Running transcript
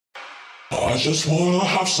I just wanna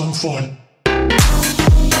have some fun.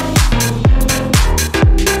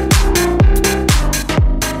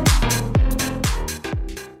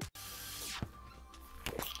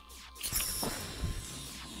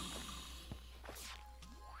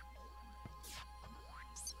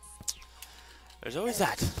 There's always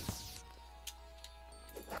that.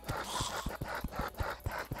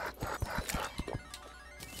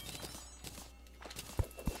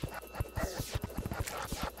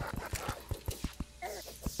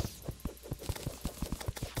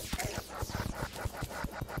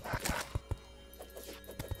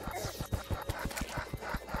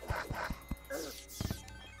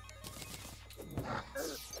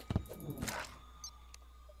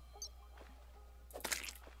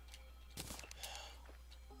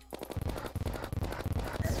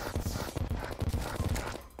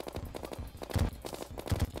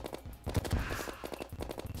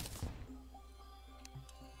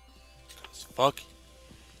 Fuck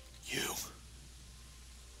you.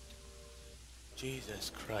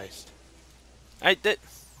 Jesus Christ. I did.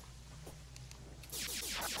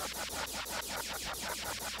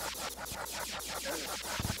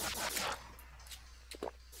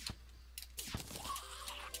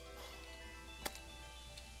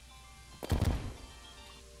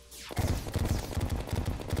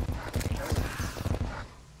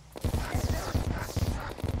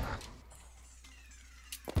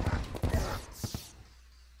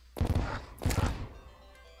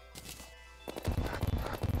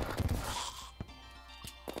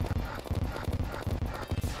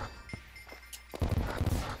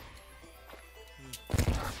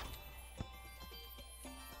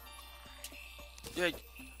 Yeah.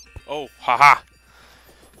 Oh, haha.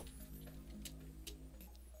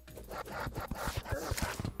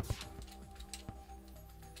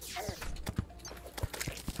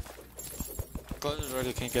 Close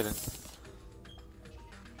already, can't get in.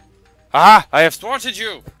 Haha! I have thwarted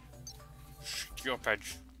you! Stupid.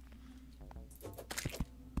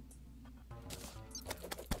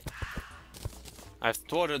 I've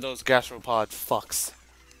thwarted those gastropod fucks.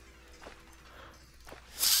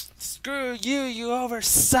 Screw you, you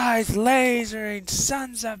oversized lasering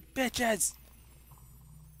sons of bitches!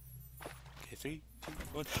 Okay, 3, 2,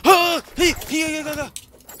 1. Ah! Hey! Here, go, go!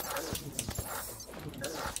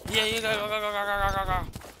 Yeah, you go, go, go, go, go, go, go!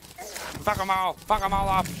 Fuck them all! Fuck them all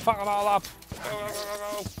up! Fuck them all up! Go, go, go,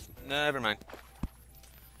 go, go! Never mind.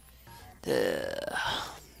 That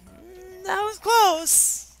was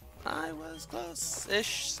close! I was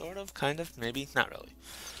close-ish, sort of, kind of, maybe, not really.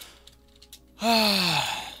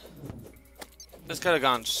 This could have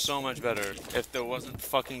gone so much better if there wasn't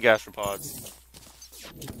fucking gastropods.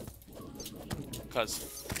 Cause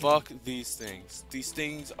fuck these things. These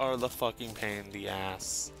things are the fucking pain in the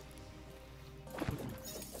ass.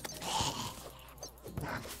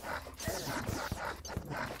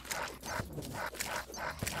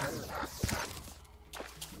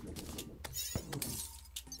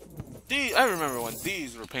 I remember when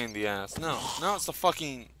these were pain in the ass. No, now it's the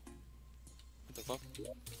fucking... What the fuck?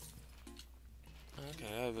 Okay,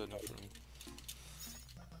 I have enough room.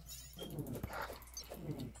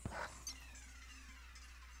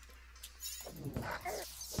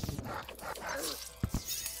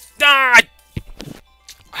 Die!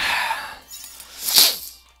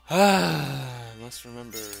 Must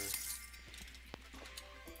remember.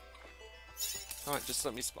 Come on, just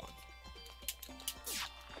let me spawn.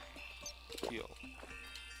 Heal.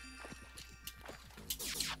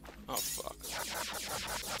 Oh fuck.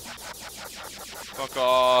 Fuck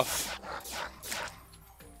off.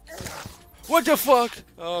 What the fuck?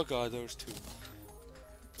 Oh god, there was 2.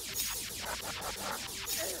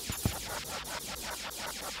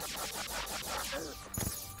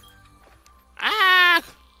 Ah!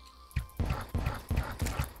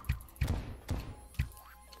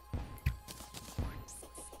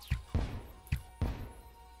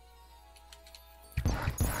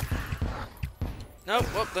 Nope,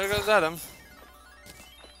 well, there goes Adam.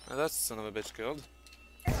 Now that's the son of a bitch killed.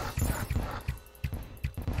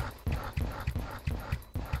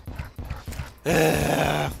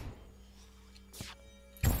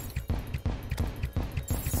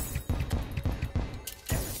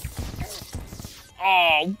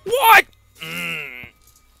 Oh, what?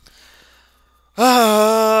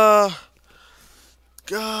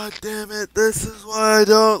 God damn it, this is why I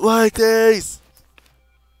don't like these.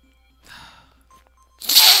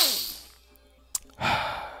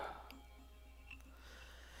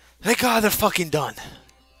 Thank God they're fucking done.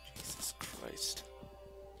 Jesus Christ.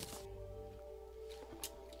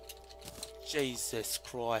 Jesus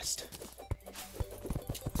Christ.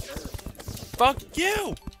 Fuck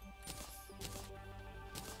you!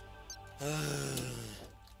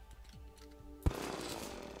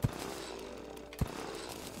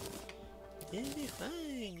 It'll be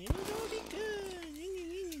fine. It'll be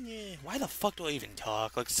good. Why the fuck do I even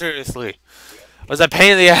talk? Like, seriously. Was that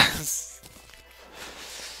pain in the ass?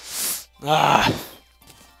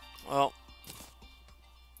 Well.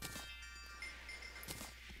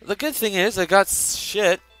 The good thing is, I got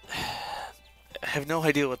shit. I have no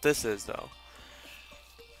idea what this is, though.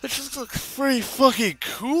 It just looks pretty fucking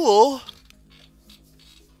cool.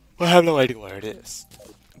 But I have no idea what it is.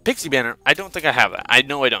 Pixie banner, I don't think I have that. I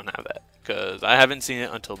know I don't have that. Because I haven't seen it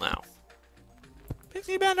until now.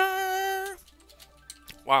 Pixie banner!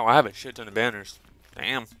 Wow, I have a shit ton of banners.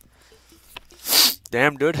 Damn.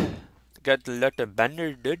 Damn, dude. Got a lot of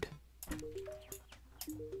banners, dude.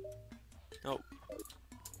 Oh.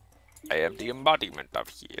 I am the embodiment of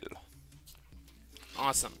heal.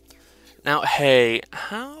 Awesome. Now, hey,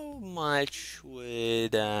 how much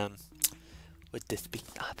would this be?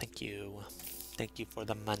 Ah, thank you. Thank you for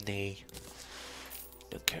the money.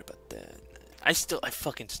 Don't care about that. I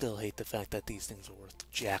fucking still hate the fact that these things are worth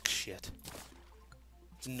jack shit.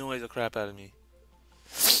 It annoys the crap out of me.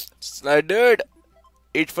 It's like, dude,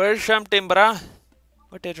 it's for something, bruh.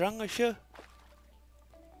 What is wrong with you?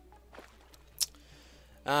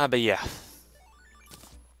 But yeah.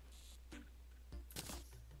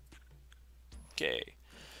 Okay.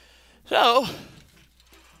 So,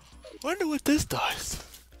 wonder what this does.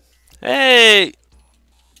 Hey!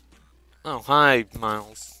 Oh, hi,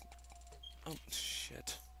 Miles. Oh,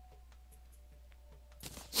 shit.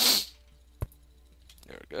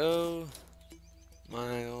 There we go.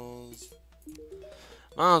 Miles.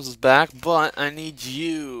 Miles is back, but I need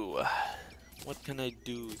you. What can I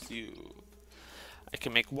do with you? I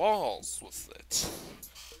can make walls with it.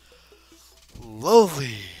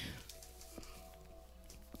 Lovely.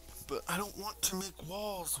 But I don't want to make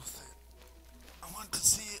walls with it. I want to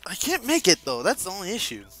see it. I can't make it, though. That's the only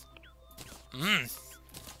issue. It's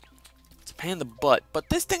a pain in the butt. But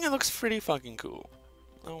this thing, it looks pretty fucking cool.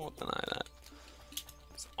 I won't deny that.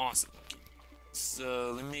 It's awesome.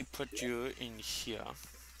 So, let me put you in here.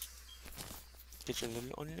 Get your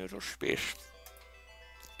own little space.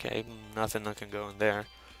 Okay, nothing that can go in there.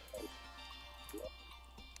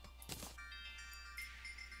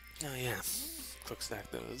 Oh, yeah. Quick stack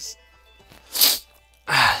those.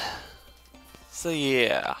 So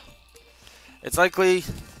yeah, it's likely,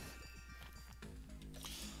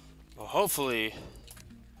 well, hopefully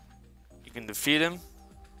you can defeat him,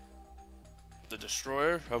 the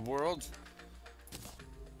destroyer of worlds.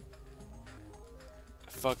 I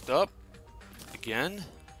fucked up again,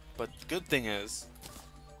 but the good thing is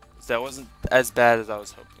that wasn't as bad as I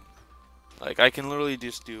was hoping. Like, I can literally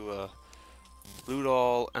just do loot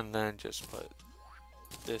all and then just put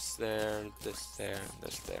this there, and this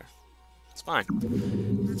there. It's fine.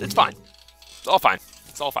 It's fine. It's all fine.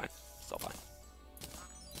 It's all fine. It's all fine.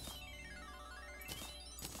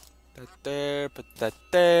 That there, put that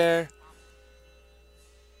there.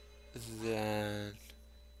 Then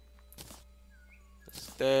this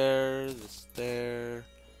there, this there,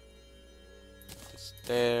 this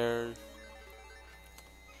there.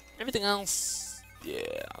 Everything else,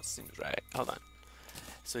 yeah, seems right. Hold on.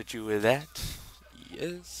 Switch you with that.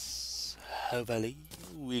 Yes. Hopefully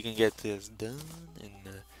we can get this done in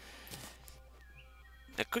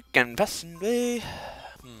a quick and fast way.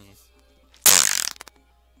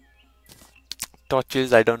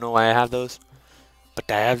 Torches, I don't know why I have those,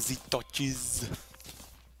 but I have the torches.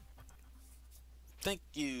 Thank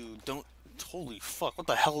you. Don't. Holy fuck! What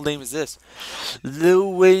the hell name is this?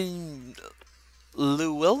 Llewellyn. What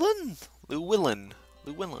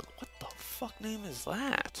the fuck name is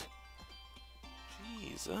that?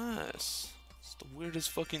 Jesus. It's the weirdest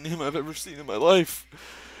fucking name I've ever seen in my life.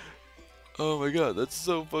 Oh my god, that's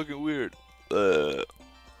so fucking weird. Yeah.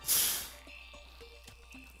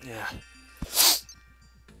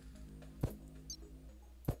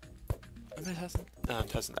 Am I testing? No, I'm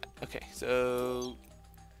testing that. Okay, so...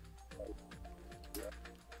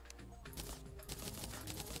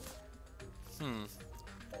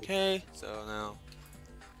 Okay, so now...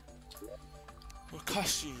 More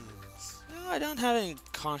costumes. No, I don't have any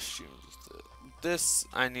costumes. This,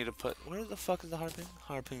 I need to put... Where the fuck is the harpoon?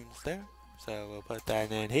 Harpoon's there. So we'll put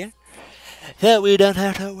that in here. So we don't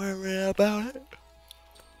have to worry about it.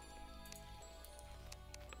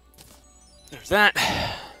 There's that.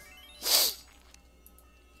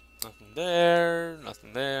 Nothing there,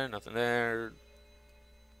 nothing there, nothing there.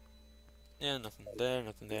 Yeah, nothing there,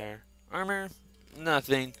 nothing there. Armor,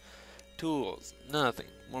 nothing. Tools, nothing.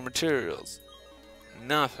 More materials,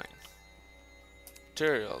 nothing.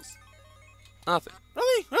 Materials, nothing.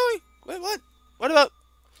 Really? Really? Wait, what? What about?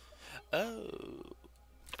 Oh,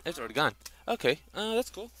 it's already gone. Okay, that's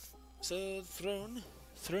cool. So throne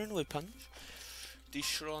weapon, the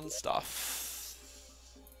Shron stuff.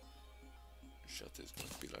 Shut this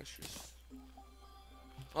must be luscious.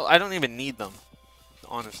 Well, I don't even need them.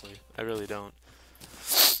 Honestly, I really don't.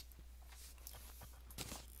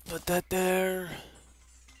 Put that there.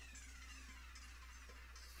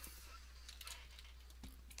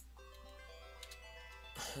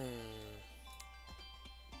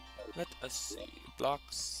 Let us see.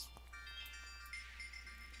 Blocks.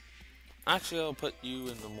 Actually, I'll put you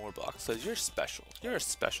in the more blocks because you're special. You're a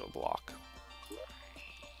special block.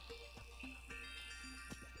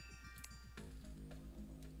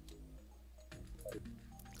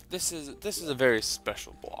 This is a very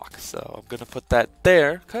special block, so I'm gonna put that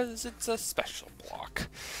there because it's a special block.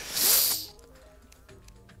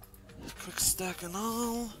 Quick stack and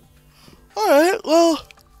all. All right, well,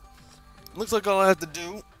 looks like all I have to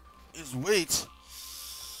do is wait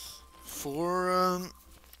for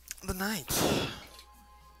the night.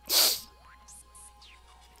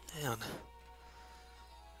 Man,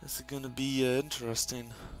 this is gonna be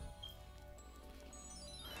interesting.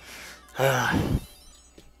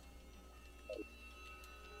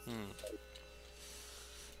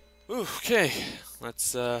 Okay,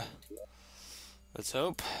 let's hope. Let's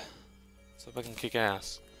hope I can kick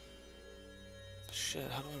ass. Shit,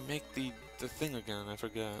 how do I make the thing again? I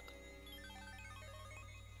forgot.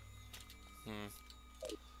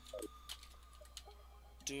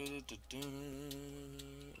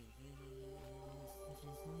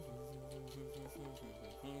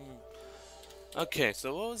 Okay,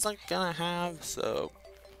 so what was I gonna have? So,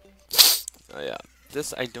 oh yeah,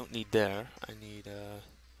 this I don't need there. I need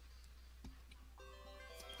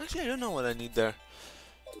actually I don't know what I need there.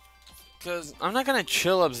 Cause I'm not gonna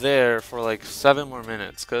chill up there for like 7 more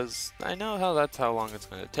minutes, cause I know that's how long it's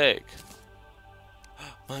gonna take.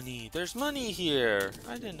 Money, there's money here.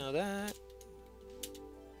 I didn't know that.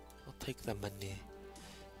 I'll take the money.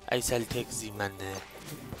 I shall take the money.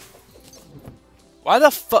 Why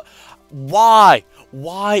the fuck? Why?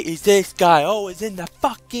 Why is this guy always in the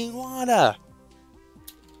fucking water?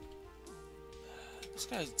 This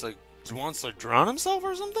guy's like wants to drown himself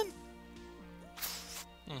or something?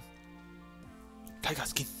 Tiger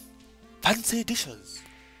skin. Fancy dishes.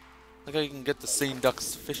 Like how you can get the same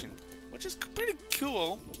ducks fishing. Which is pretty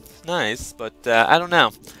cool. Nice, but I don't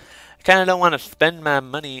know. I kinda don't want to spend my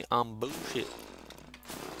money on bullshit.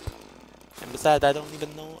 And besides, I don't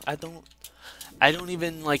even know, I don't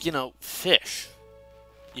even, like, you know, fish.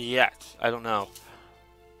 Yet. I don't know.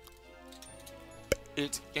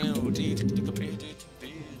 It's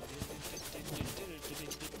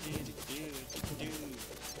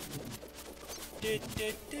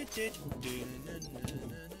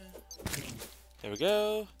there we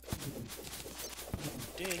go.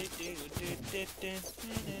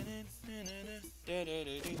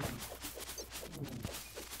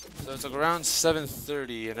 So it's like around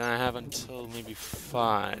 7:30, and I have until maybe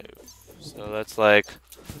 5. So that's like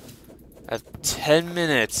I have 10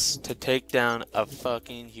 minutes to take down a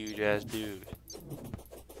fucking huge ass dude.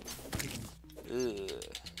 Ugh.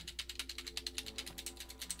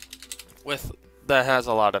 That has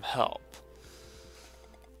a lot of help.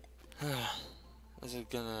 This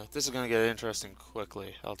is gonna get interesting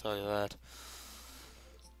quickly, I'll tell you that.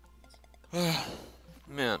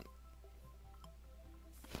 Man.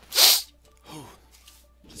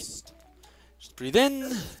 Just breathe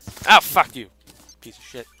in. Ah, fuck you, piece of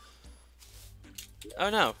shit. Oh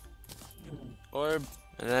no. Orb,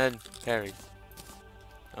 and then parry.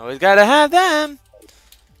 Always gotta have them.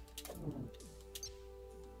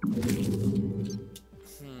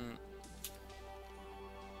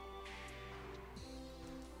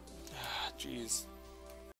 Jeez.